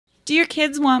Do your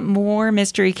kids want more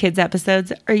Mystery Kids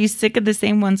episodes? Are you sick of the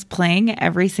same ones playing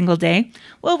every single day?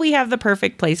 Well, we have the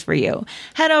perfect place for you.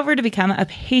 Head over to become a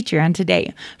Patreon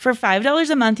today. For $5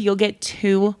 a month, you'll get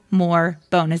 2 more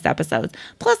bonus episodes,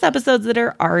 plus episodes that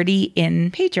are already in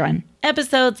Patreon.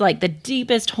 Episodes like The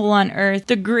Deepest Hole on Earth,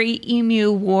 The Great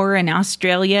Emu War in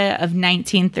Australia of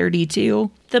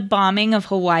 1932, the bombing of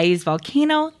Hawaii's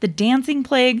volcano, the dancing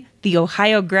plague, the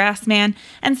Ohio grassman,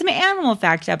 and some animal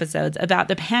fact episodes about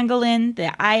the pangolin,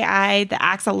 the ai, the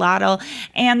axolotl,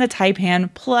 and the taipan,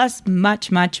 plus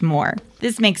much, much more.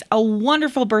 This makes a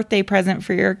wonderful birthday present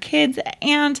for your kids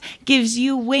and gives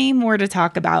you way more to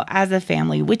talk about as a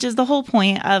family, which is the whole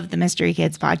point of the Mystery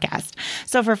Kids podcast.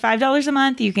 So for $5 a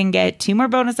month, you can get 2 more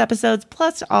bonus episodes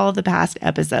plus all of the past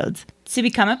episodes. To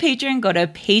become a patron, go to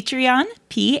Patreon,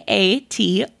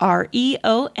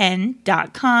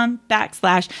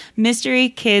 patreon.com/Mystery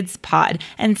Kids Pod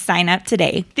and sign up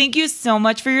today. Thank you so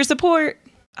much for your support.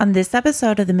 On this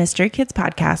episode of the Mystery Kids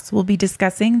podcast, we'll be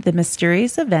discussing the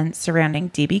mysterious events surrounding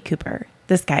DB Cooper,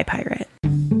 the Skypirate.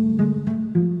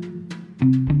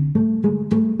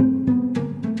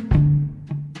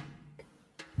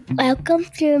 Welcome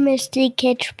to the Mystery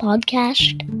Kids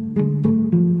podcast.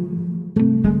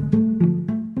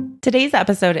 Today's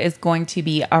episode is going to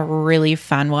be a really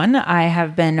fun one. I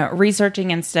have been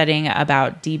researching and studying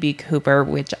about DB Cooper,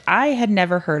 which I had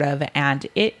never heard of, and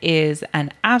it is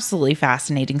an absolutely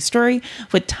fascinating story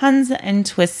with tons and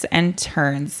twists and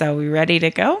turns. So we ready to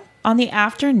go? On the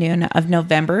afternoon of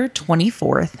November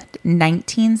 24th,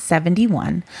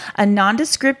 1971, a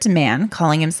nondescript man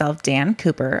calling himself Dan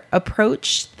Cooper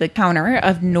approached the counter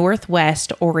of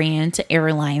Northwest Orient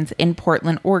Airlines in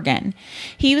Portland, Oregon.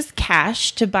 He was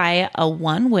cashed to buy a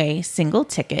one-way single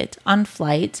ticket on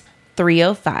flight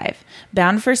 305,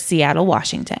 bound for Seattle,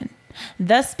 Washington.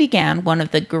 Thus began one of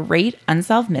the great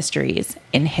unsolved mysteries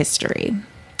in history.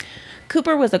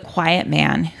 Cooper was a quiet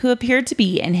man who appeared to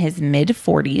be in his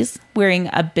mid-40s, wearing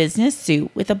a business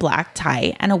suit with a black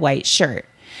tie and a white shirt.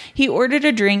 He ordered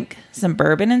a drink, some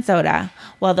bourbon and soda,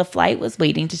 while the flight was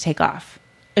waiting to take off.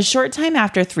 A short time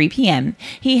after 3 p.m.,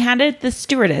 he handed the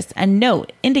stewardess a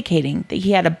note indicating that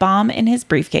he had a bomb in his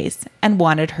briefcase and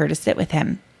wanted her to sit with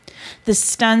him. The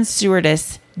stunned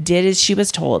stewardess did as she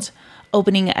was told,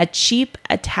 opening a cheap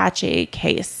attaché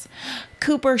case.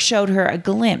 Cooper showed her a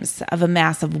glimpse of a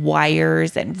mass of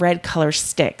wires and red color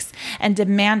sticks and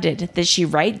demanded that she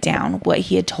write down what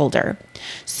he had told her.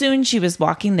 Soon she was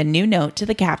walking the new note to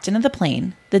the captain of the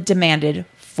plane that demanded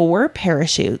 4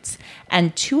 parachutes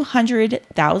and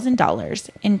 $200,000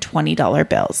 in $20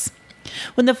 bills.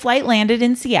 When the flight landed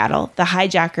in Seattle, the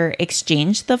hijacker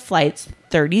exchanged the flight's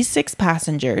 36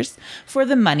 passengers for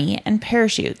the money and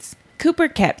parachutes. Cooper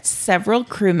kept several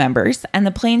crew members and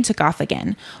the plane took off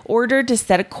again, ordered to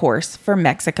set a course for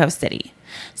Mexico City.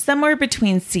 Somewhere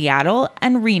between Seattle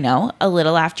and Reno, a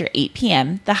little after 8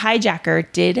 p.m., the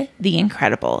hijacker did the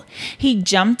incredible. He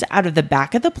jumped out of the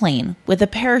back of the plane with a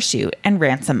parachute and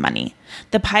ransom money.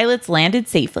 The pilots landed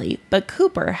safely, but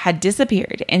Cooper had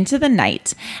disappeared into the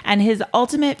night, and his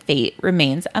ultimate fate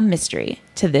remains a mystery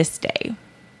to this day.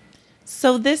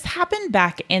 So this happened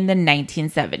back in the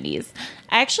 1970s.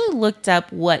 I actually looked up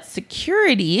what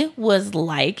security was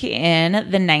like in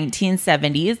the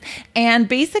 1970s, and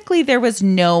basically there was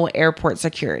no airport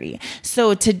security.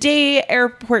 So today,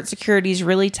 airport security is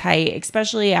really tight,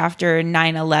 especially after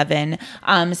 9/11.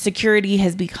 Security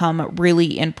has become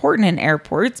really important in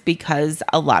airports because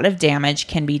a lot of damage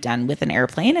can be done with an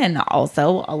airplane, and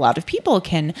also a lot of people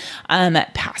can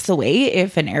pass away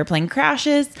if an airplane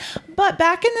crashes. But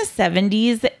back in the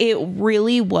 70s, it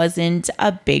really wasn't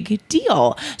a big deal.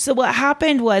 So what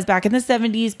happened was back in the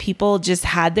 70s, people just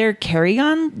had their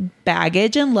carry-on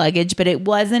baggage and luggage, but it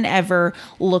wasn't ever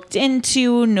looked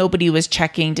into. Nobody was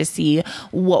checking to see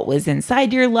what was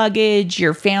inside your luggage.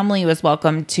 Your family was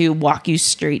welcome to walk you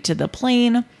straight to the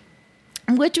plane,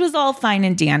 which was all fine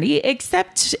and dandy,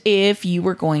 except if you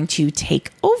were going to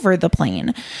take over the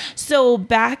plane. So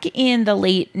back in the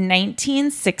late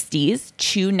 1960s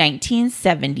to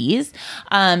 1970s,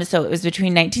 so it was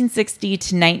between 1960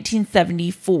 to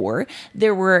 1974,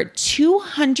 there were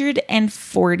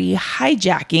 240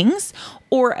 hijackings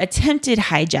or attempted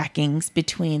hijackings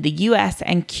between the U.S.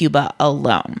 and Cuba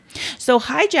alone. So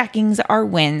hijackings are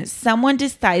when someone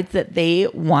decides that they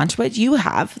want what you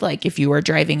have, like if you are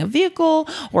driving a vehicle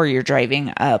or you're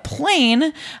driving a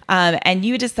plane, and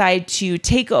you decide to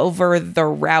take over the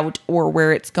route or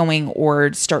where it's going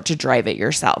or start to drive it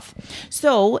yourself.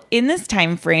 So in this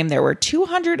time frame, there were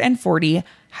 240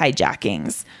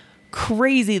 hijackings.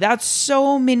 crazy. That's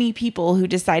so many people who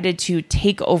decided to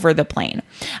take over the plane.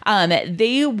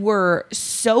 They were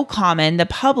so common, the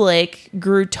public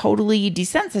grew totally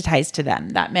desensitized to them.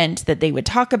 That meant that they would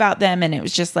talk about them and it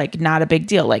was just like not a big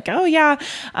deal. Like, oh yeah,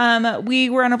 we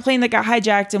were on a plane that got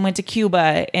hijacked and went to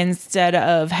Cuba instead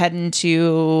of heading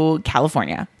to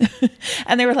California.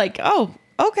 And they were like, oh,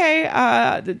 okay,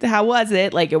 how was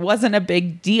it? Like, it wasn't a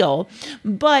big deal,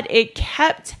 but it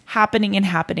kept happening and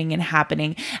happening and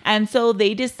happening. And so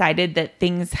they decided that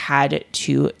things had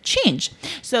to change.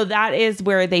 So that is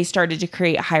where they started to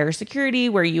create higher security,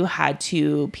 where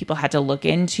people had to look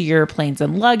into your planes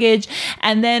and luggage.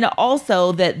 And then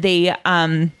also that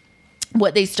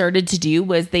what they started to do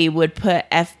was they would put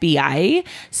FBI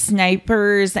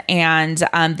snipers and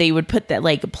they would put that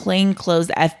like plainclothes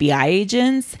FBI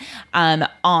agents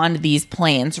on these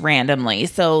planes randomly.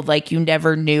 So like you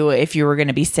never knew if you were going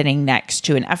to be sitting next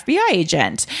to an FBI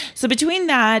agent. So between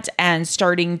that and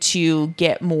starting to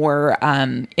get more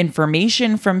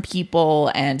information from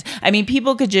people, and I mean,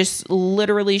 people could just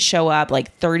literally show up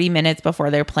like 30 minutes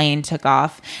before their plane took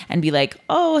off and be like,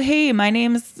 oh, hey, my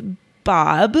name's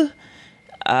Bob,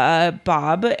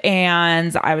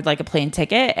 and I would like a plane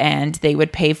ticket, and they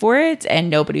would pay for it, and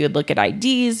nobody would look at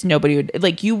IDs. Nobody would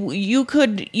like you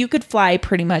could fly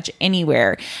pretty much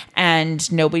anywhere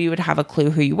and nobody would have a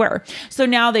clue who you were. So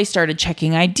now they started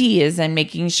checking IDs and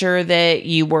making sure that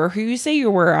you were who you say you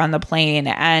were on the plane,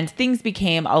 and things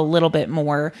became a little bit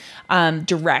more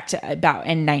direct about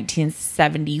in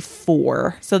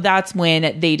 1974. So that's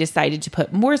when they decided to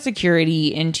put more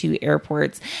security into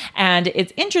airports. And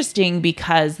it's interesting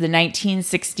because the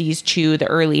 1960s to the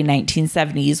early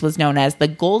 1970s was known as the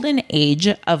golden age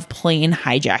of plane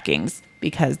hijackings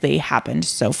because they happened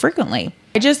so frequently.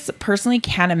 I just personally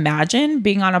can't imagine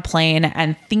being on a plane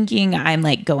and thinking I'm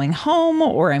like going home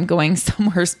or I'm going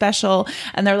somewhere special.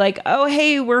 And they're like, oh,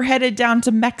 hey, we're headed down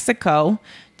to Mexico,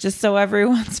 just so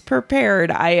everyone's prepared.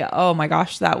 Oh my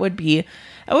gosh, that would be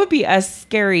a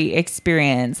scary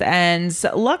experience. And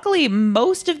luckily,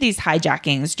 most of these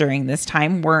hijackings during this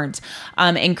time weren't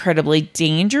incredibly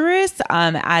dangerous,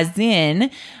 as in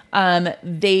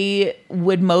they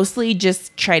would mostly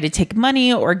just try to take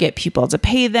money or get people to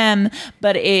pay them,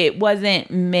 but it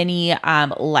wasn't many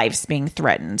lives being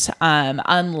threatened,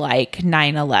 unlike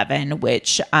 9/11,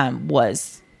 which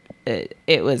was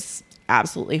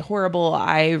absolutely horrible.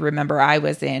 I remember I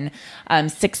was in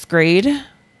sixth grade.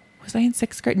 Was I in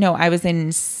sixth grade? No, I was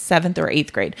in seventh or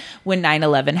eighth grade when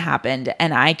 9/11 happened.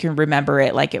 And I can remember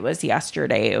it like it was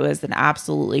yesterday. It was an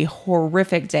absolutely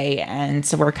horrific day. And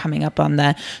so we're coming up on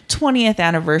the 20th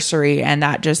anniversary, and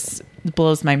that just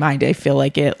blows my mind. I feel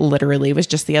like it literally was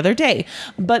just the other day.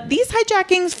 But these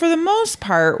hijackings, for the most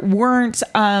part, weren't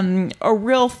a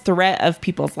real threat of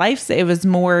people's lives. It was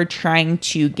more trying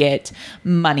to get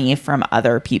money from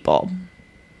other people.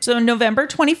 So November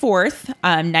 24th,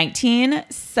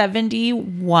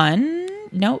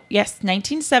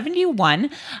 1971.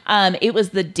 It was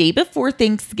the day before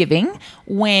Thanksgiving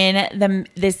when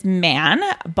this man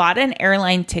bought an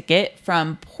airline ticket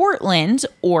from Portland,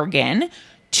 Oregon,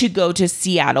 to go to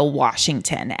Seattle,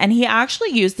 Washington. And he actually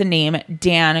used the name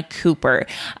Dan Cooper.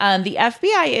 The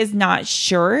FBI is not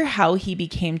sure how he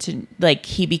became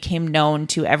known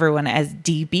to everyone as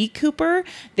DB Cooper.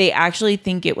 They actually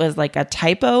think it was like a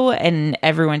typo and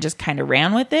everyone just kind of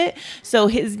ran with it. So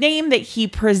his name that he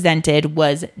presented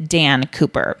was Dan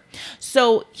Cooper.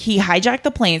 So he hijacked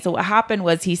the plane. So what happened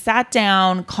was he sat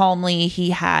down calmly. He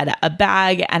had a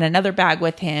bag and another bag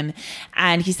with him.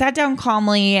 And he sat down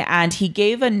calmly and he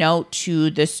gave a note to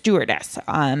the stewardess.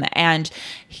 And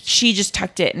she just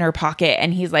tucked it in her pocket.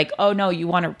 And he's like, oh no, you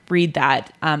want to read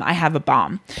that? I have a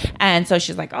bomb. And so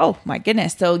she's like, oh my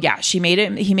goodness. So yeah, he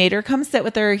made her come sit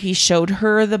with her. He showed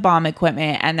her the bomb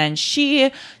equipment. And then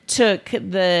she took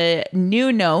the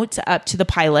new note up to the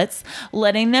pilots,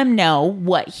 letting them know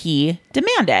what he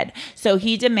demanded. So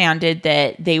he demanded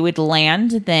that they would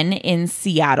land then in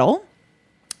Seattle.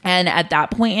 And at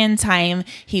that point in time,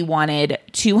 he wanted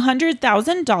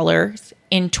 $200,000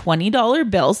 in $20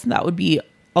 bills. That would be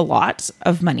a lot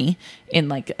of money in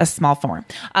like a small form.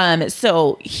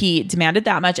 So he demanded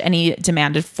that much, and he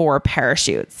demanded 4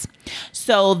 parachutes.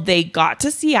 So they got to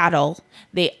Seattle.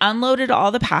 They unloaded all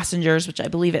the passengers, which I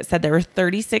believe it said there were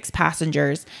 36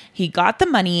 passengers. He got the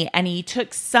money and he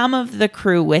took some of the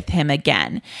crew with him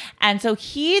again. And so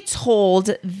he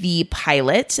told the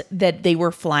pilot that they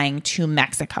were flying to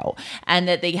Mexico and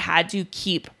that they had to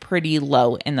keep pretty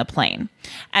low in the plane.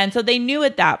 And so they knew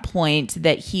at that point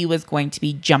that he was going to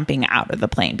be jumping out of the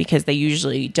plane because they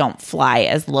usually don't fly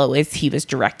as low as he was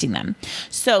directing them.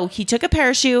 So he took a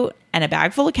parachute and a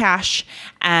bag full of cash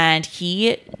and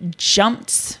he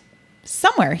jumped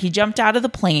somewhere. He jumped out of the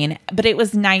plane, but it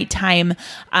was nighttime.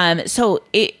 So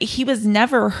he was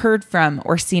never heard from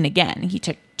or seen again. He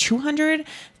took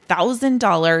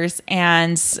 $200,000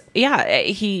 and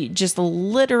he just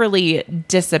literally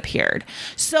disappeared.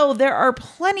 So there are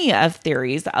plenty of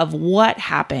theories of what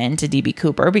happened to DB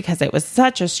Cooper because it was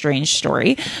such a strange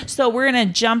story. So we're going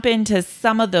to jump into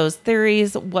some of those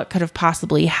theories, what could have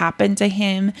possibly happened to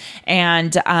him.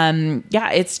 And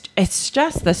it's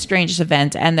just the strangest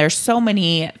event. And there's so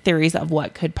many theories of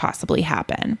what could possibly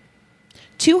happen.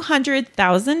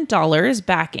 $200,000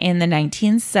 back in the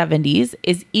 1970s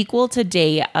is equal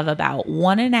today of about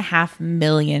 $1.5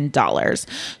 million.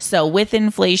 So with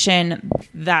inflation,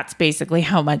 that's basically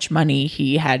how much money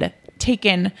he had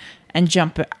taken and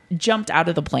jumped out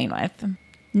of the plane with.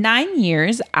 9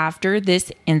 years after this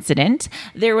incident,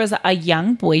 there was a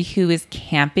young boy who was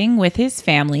camping with his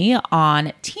family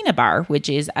on Tina Bar, which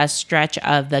is a stretch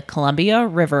of the Columbia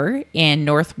River in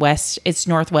northwest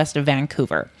of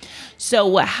Vancouver. So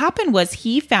what happened was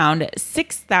he found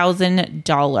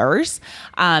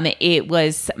 $6,000. It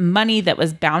was money that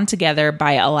was bound together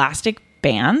by elastic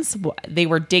bands. They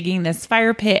were digging this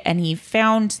fire pit and he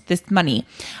found this money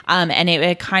and it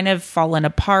had kind of fallen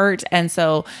apart. And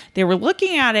so they were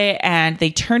looking at it and they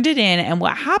turned it in. And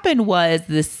what happened was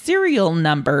the serial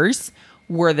numbers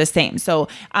were the same. So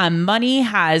money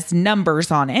has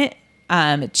numbers on it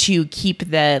to keep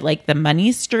the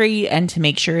money straight and to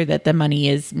make sure that the money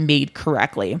is made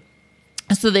correctly.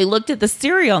 So they looked at the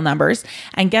serial numbers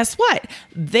and guess what?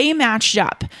 They matched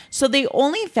up. So they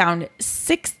only found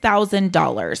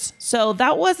 $6,000. So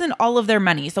that wasn't all of their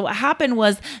money. So what happened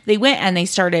was they went and they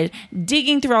started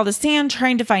digging through all the sand,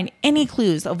 trying to find any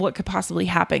clues of what could possibly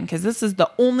happen because this is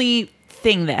the only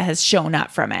thing that has shown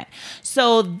up from it.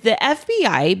 So the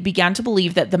FBI began to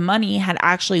believe that the money had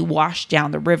actually washed down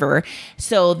the river.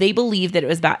 So they believed that it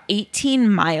was about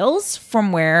 18 miles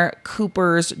from where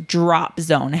Cooper's drop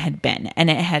zone had been,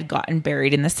 and it had gotten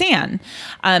buried in the sand.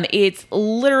 It's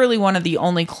literally one of the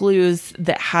only clues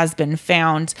that has been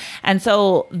found. And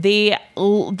so they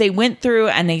went through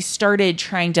and they started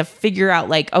trying to figure out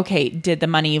okay, did the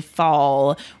money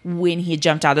fall when he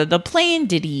jumped out of the plane?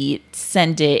 Did he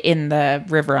send it in the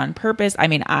river on purpose? I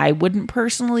mean, I wouldn't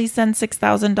personally send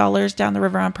 $6,000 down the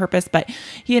river on purpose, but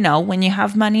when you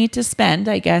have money to spend,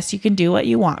 I guess you can do what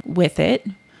you want with it.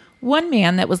 One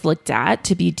man that was looked at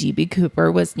to be DB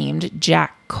Cooper was named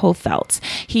Jack Kofelt.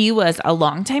 He was a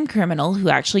longtime criminal who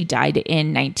actually died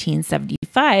in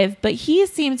 1975, but he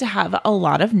seemed to have a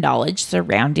lot of knowledge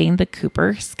surrounding the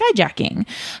Cooper skyjacking.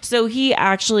 So he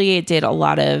actually did a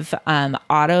lot of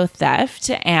auto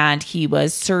theft, and he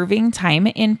was serving time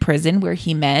in prison where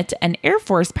he met an Air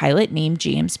Force pilot named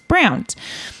James Brown.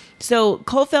 So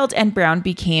Kofelt and Brown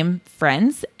became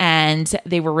friends and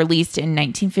they were released in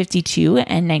 1952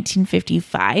 and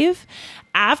 1955.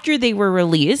 After they were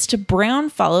released,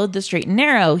 Brown followed the straight and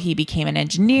narrow. He became an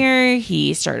engineer,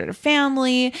 he started a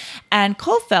family, and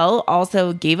Kofelt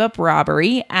also gave up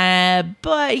robbery,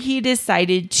 but he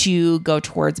decided to go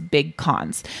towards big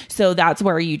cons. So that's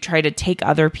where you try to take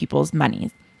other people's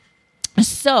money.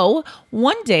 So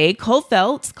one day,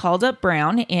 Kofelt called up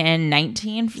Brown in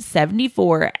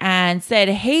 1974 and said,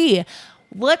 "Hey,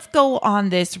 let's go on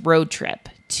this road trip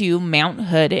to Mount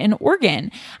Hood in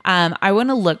Oregon. I want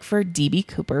to look for DB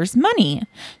Cooper's money."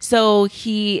 So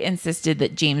he insisted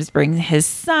that James bring his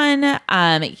son.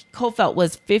 Kofelt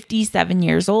was 57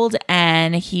 years old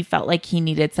and he felt like he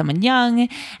needed someone young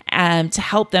to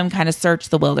help them kind of search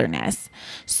the wilderness.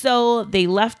 So they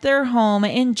left their home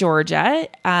in Georgia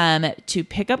to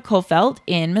pick up Kofelt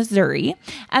in Missouri,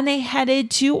 and they headed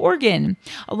to Oregon.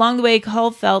 Along the way,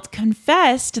 Kofelt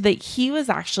confessed that he was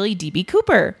actually DB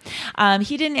Cooper.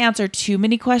 He didn't answer too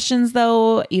many questions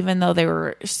though, even though they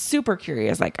were super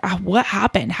curious, what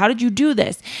happened? How did you do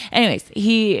this? Anyways,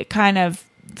 he kind of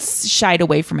shied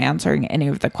away from answering any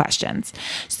of the questions.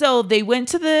 So they went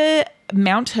to the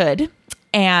Mount Hood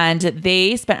and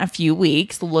they spent a few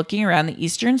weeks looking around the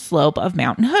eastern slope of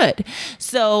Mountain Hood.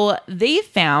 So they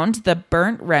found the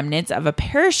burnt remnants of a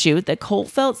parachute that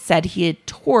Kofelt said he had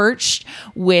torched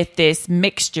with this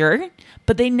mixture,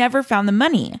 but they never found the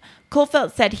money.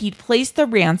 Colfelt said he'd placed the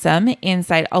ransom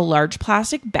inside a large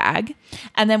plastic bag,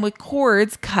 and then with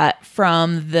cords cut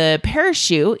from the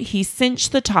parachute, he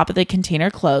cinched the top of the container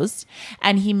closed,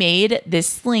 and he made this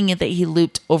sling that he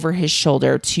looped over his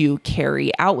shoulder to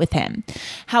carry out with him.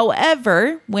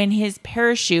 However, when his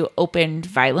parachute opened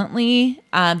violently,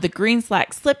 the green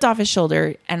slack slipped off his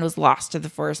shoulder and was lost to the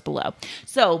forest below.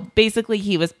 So basically,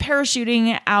 he was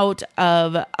parachuting out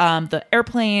of the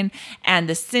airplane, and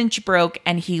the cinch broke,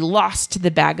 and he lost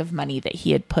the bag of money that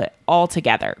he had put all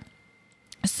together.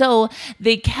 So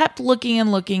they kept looking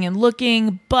and looking and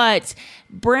looking, but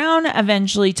Brown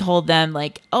eventually told them,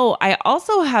 like, oh, I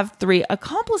also have 3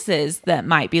 accomplices that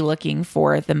might be looking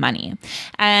for the money.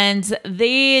 And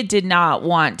they did not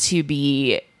want to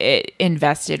be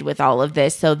invested with all of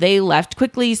this. So they left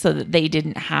quickly so that they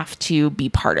didn't have to be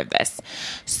part of this.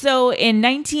 So in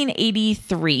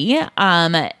 1983,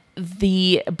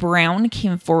 the Brown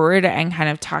came forward and kind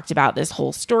of talked about this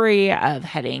whole story of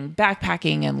heading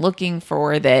backpacking and looking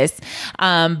for this.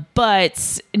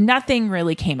 But nothing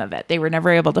really came of it. They were never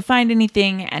able to find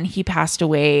anything, and he passed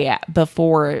away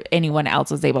before anyone else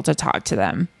was able to talk to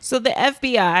them. So the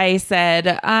FBI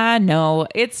said, no,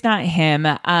 it's not him.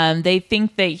 They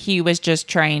think that he was just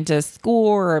trying to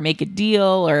score or make a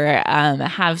deal or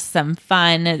have some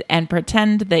fun and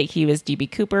pretend that he was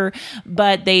DB Cooper,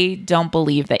 but they don't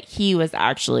believe that he was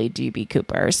actually DB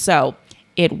Cooper. So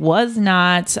it was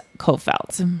not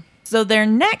Colfelt. So their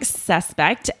next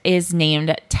suspect is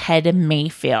named Ted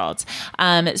Mayfield.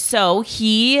 So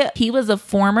he was a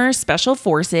former Special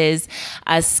Forces,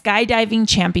 a skydiving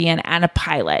champion, and a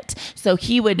pilot. So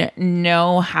he would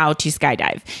know how to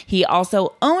skydive. He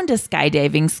also owned a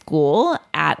skydiving school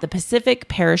at the Pacific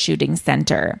Parachuting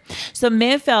Center. So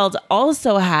Mayfield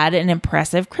also had an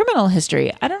impressive criminal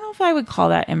history. I don't know if I would call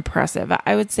that impressive.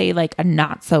 I would say like a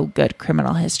not so good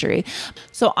criminal history.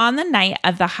 So on the night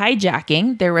of the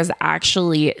hijacking, there was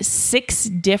actually 6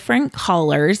 different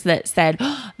callers that said,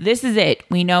 oh, this is it.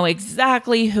 We know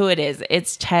exactly who it is.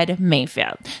 It's Ted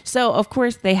Mayfield. So of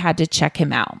course they had to check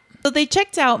him out. So they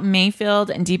checked out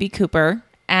Mayfield and DB Cooper,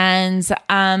 and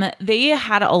they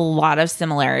had a lot of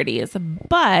similarities,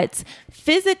 but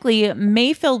physically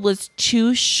Mayfield was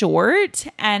too short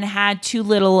and had too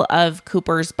little of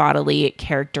Cooper's bodily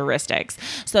characteristics.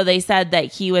 So they said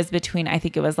that he was between, I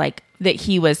think it was like that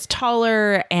he was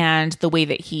taller and the way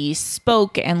that he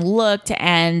spoke and looked,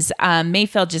 and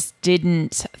Mayfield just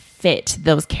didn't fit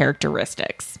those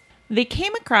characteristics. They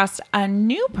came across a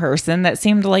new person that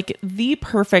seemed like the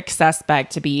perfect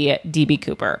suspect to be DB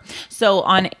Cooper. So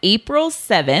on April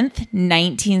 7th,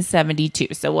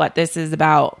 1972, so what, this is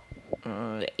about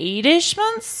 8-ish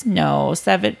months? No,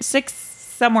 6,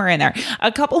 somewhere in there.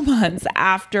 A couple months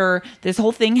after this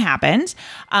whole thing happened,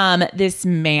 this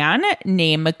man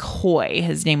named McCoy,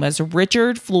 his name was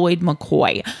Richard Floyd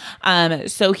McCoy.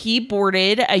 So he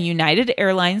boarded a United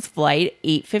Airlines flight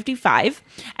 855,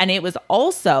 and it was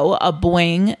also a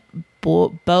Boeing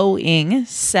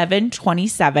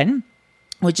 727,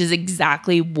 which is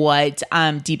exactly what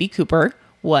DB Cooper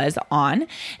was on.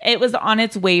 It was on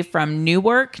its way from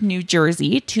Newark, New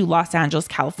Jersey to Los Angeles,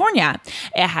 California.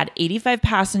 It had 85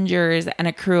 passengers and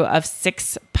a crew of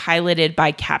 6 piloted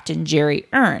by Captain Jerry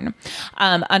Earn,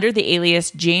 under the alias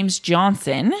James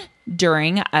Johnson,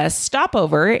 during a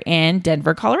stopover in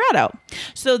Denver, Colorado.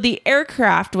 So the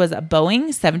aircraft was a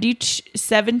Boeing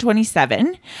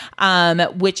 727,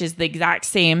 which is the exact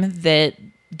same that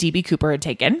DB Cooper had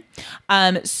taken.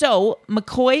 So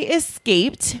McCoy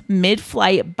escaped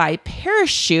mid-flight by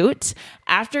parachute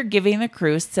after giving the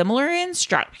crew similar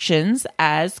instructions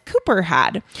as Cooper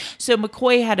had. So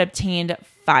McCoy had obtained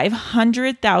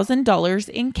 $500,000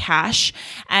 in cash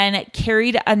and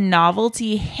carried a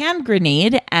novelty hand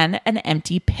grenade and an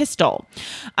empty pistol.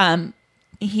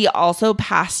 He also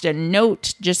passed a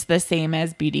note just the same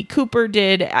as B.D. Cooper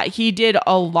did. He did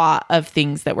a lot of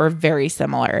things that were very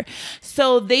similar.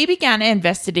 So they began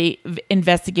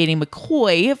investigating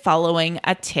McCoy following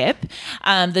a tip.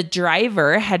 The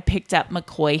driver had picked up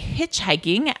McCoy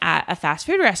hitchhiking at a fast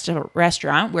food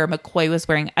restaurant where McCoy was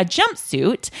wearing a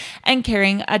jumpsuit and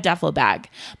carrying a duffel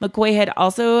bag. McCoy had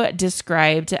also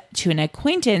described to an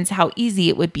acquaintance how easy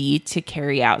it would be to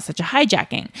carry out such a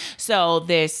hijacking. So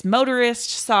this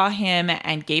motorist saw him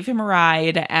and gave him a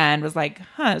ride and was like,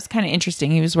 it's kind of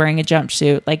interesting. He was wearing a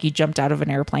jumpsuit, like he jumped out of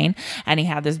an airplane, and he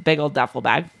had this big old duffel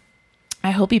bag.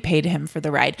 I hope he paid him for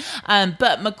the ride.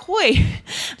 But McCoy,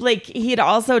 like, he had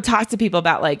also talked to people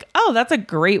about like, oh, that's a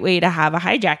great way to have a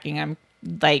hijacking. I'm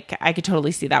like, I could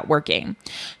totally see that working.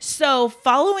 So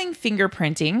following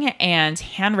fingerprinting and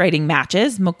handwriting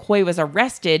matches, McCoy was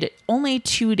arrested only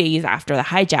 2 days after the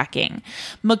hijacking.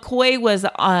 McCoy was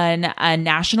on a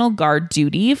National Guard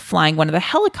duty flying one of the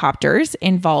helicopters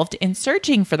involved in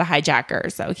searching for the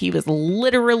hijacker. So he was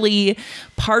literally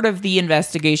part of the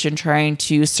investigation trying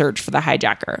to search for the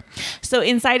hijacker. So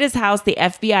inside his house, the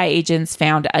FBI agents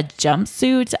found a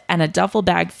jumpsuit and a duffel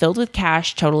bag filled with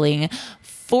cash totaling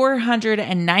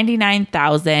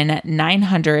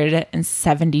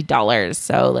 $499,970.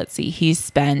 So let's see, he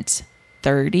spent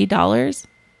 $30.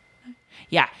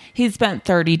 Yeah, he spent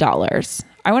 $30.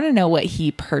 I want to know what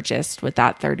he purchased with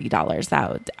that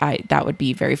 $30. That would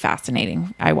be very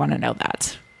fascinating. I want to know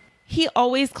that. He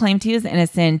always claimed he was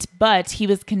innocent, but he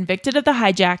was convicted of the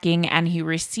hijacking and he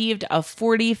received a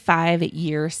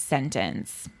 45-year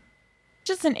sentence.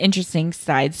 Just an interesting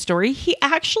side story. He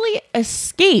actually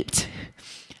escaped.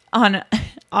 On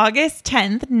August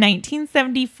 10th,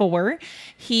 1974,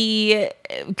 he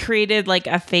created like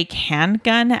a fake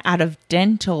handgun out of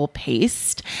dental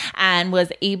paste and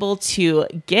was able to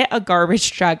get a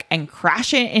garbage truck and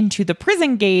crash it into the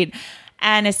prison gate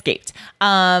and escaped.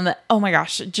 Oh my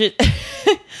gosh.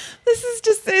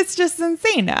 It's just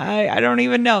insane. I don't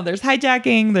even know. There's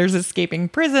hijacking, there's escaping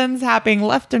prisons happening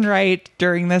left and right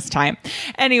during this time.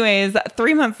 Anyways,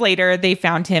 3 months later, they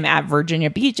found him at Virginia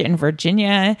Beach in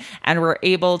Virginia and were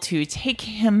able to take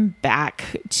him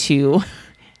back to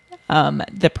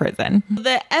the prison.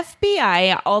 The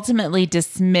FBI ultimately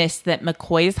dismissed that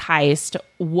McCoy's heist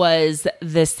was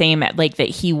the same, like that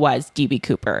he was DB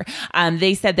Cooper.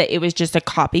 They said that it was just a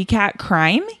copycat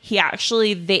crime.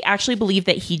 They actually believe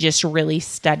that he just really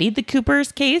studied the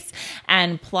Cooper's case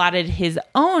and plotted his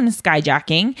own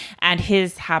skyjacking, and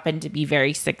his happened to be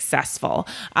very successful.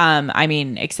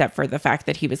 Except for the fact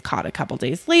that he was caught a couple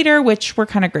days later, which we're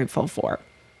kind of grateful for.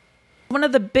 One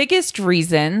of the biggest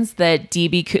reasons that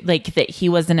that he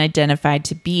wasn't identified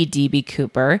to be DB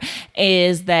Cooper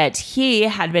is that he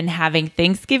had been having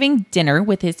Thanksgiving dinner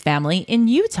with his family in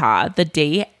Utah the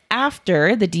day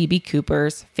after the DB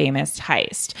Cooper's famous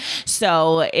heist.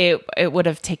 So it would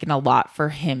have taken a lot for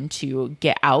him to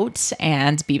get out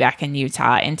and be back in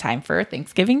Utah in time for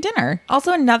Thanksgiving dinner.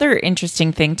 Also, another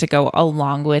interesting thing to go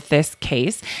along with this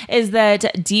case is that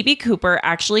DB Cooper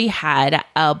actually had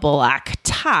a black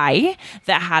tie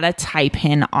that had a tie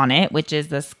pin on it, which is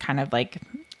this kind of like,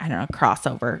 I don't know,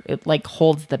 crossover. It like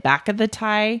holds the back of the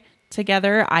tie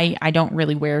together. I don't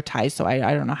really wear ties, so I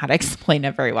don't know how to explain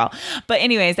it very well. But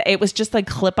anyways, it was just a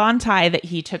clip-on tie that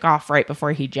he took off right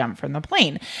before he jumped from the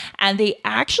plane. And they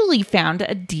actually found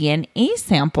a DNA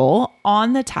sample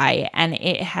on the tie, and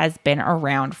it has been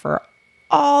around for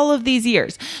all of these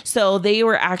years. So they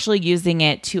were actually using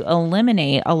it to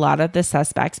eliminate a lot of the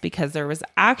suspects because there was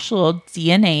actual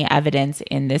DNA evidence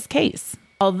in this case.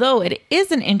 Although it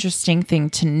is an interesting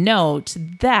thing to note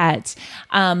that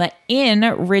in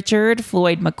Richard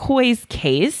Floyd McCoy's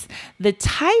case, the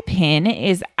tie pin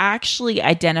is actually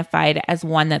identified as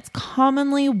one that's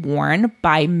commonly worn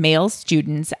by male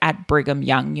students at Brigham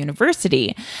Young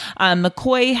University.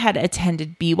 McCoy had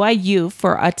attended BYU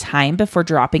for a time before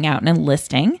dropping out and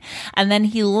enlisting, and then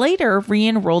he later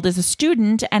re-enrolled as a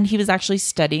student, and he was actually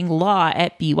studying law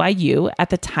at BYU at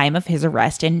the time of his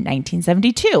arrest in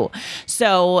 1972.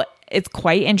 So it's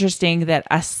quite interesting that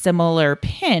a similar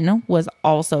pin was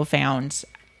also found,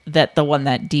 that the one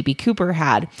that DB Cooper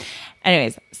had.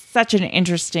 Anyways, such an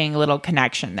interesting little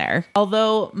connection there.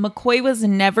 Although McCoy was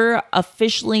never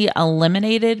officially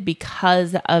eliminated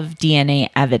because of DNA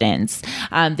evidence.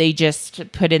 They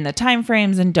just put in the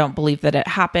timeframes and don't believe that it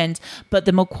happened. But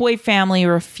the McCoy family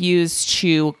refused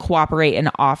to cooperate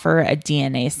and offer a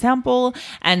DNA sample.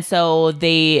 And so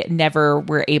they never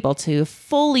were able to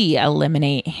fully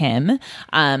eliminate him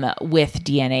with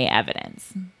DNA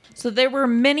evidence. So there were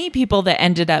many people that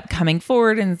ended up coming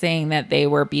forward and saying that they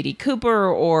were B.D. Cooper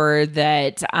or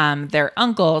that their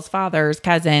uncles, fathers,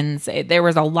 cousins. There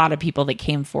was a lot of people that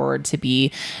came forward to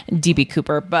be D.B.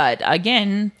 Cooper. But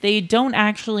again, they don't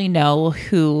actually know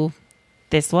who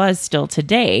this was still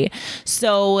today.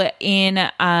 So in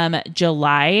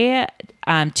July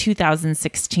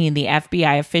 2016, the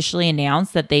FBI officially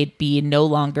announced that they'd be no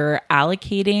longer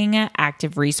allocating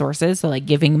active resources, so like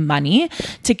giving money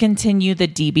to continue the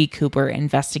DB Cooper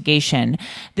investigation.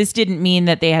 This didn't mean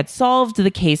that they had solved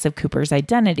the case of Cooper's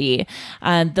identity.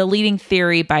 The leading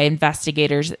theory by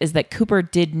investigators is that Cooper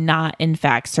did not, in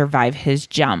fact, survive his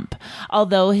jump.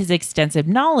 Although his extensive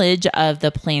knowledge of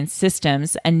the plane's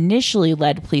systems initially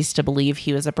led police to believe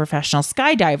he was a professional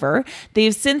skydiver,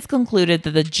 they've since concluded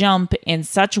that the jump in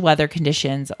such weather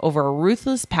conditions over a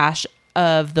ruthless patch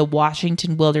of the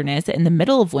Washington wilderness in the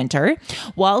middle of winter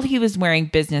while he was wearing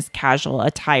business casual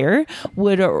attire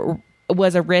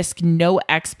was a risk no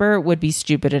expert would be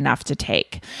stupid enough to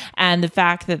take. And the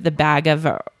fact that the bag of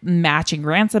matching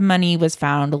ransom money was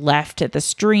found left at the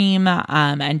stream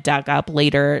and dug up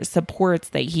later supports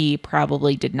that he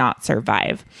probably did not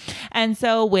survive. And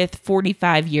so with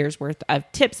 45 years worth of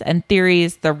tips and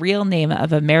theories, the real name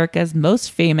of America's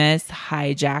most famous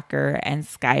hijacker and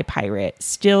sky pirate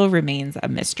still remains a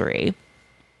mystery.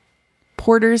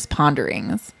 Porter's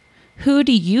Ponderings. Who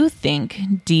do you think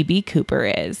DB Cooper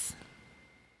is?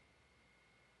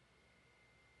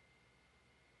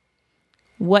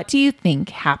 What do you think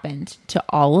happened to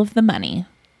all of the money?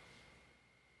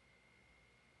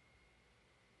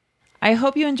 I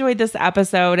hope you enjoyed this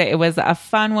episode. It was a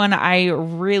fun one. I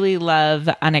really love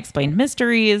unexplained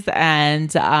mysteries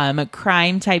and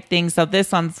crime type things. So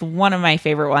this one's one of my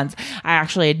favorite ones. I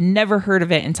actually had never heard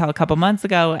of it until a couple months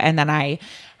ago. And then I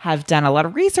have done a lot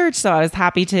of research, so I was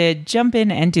happy to jump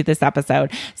in and do this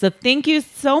episode. So thank you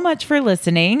so much for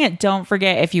listening. Don't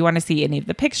forget, if you want to see any of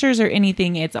the pictures or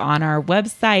anything, it's on our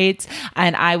website,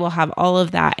 and I will have all of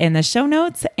that in the show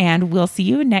notes, and we'll see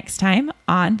you next time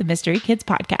on the Mystery Kids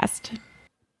Podcast.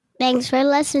 Thanks for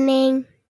listening.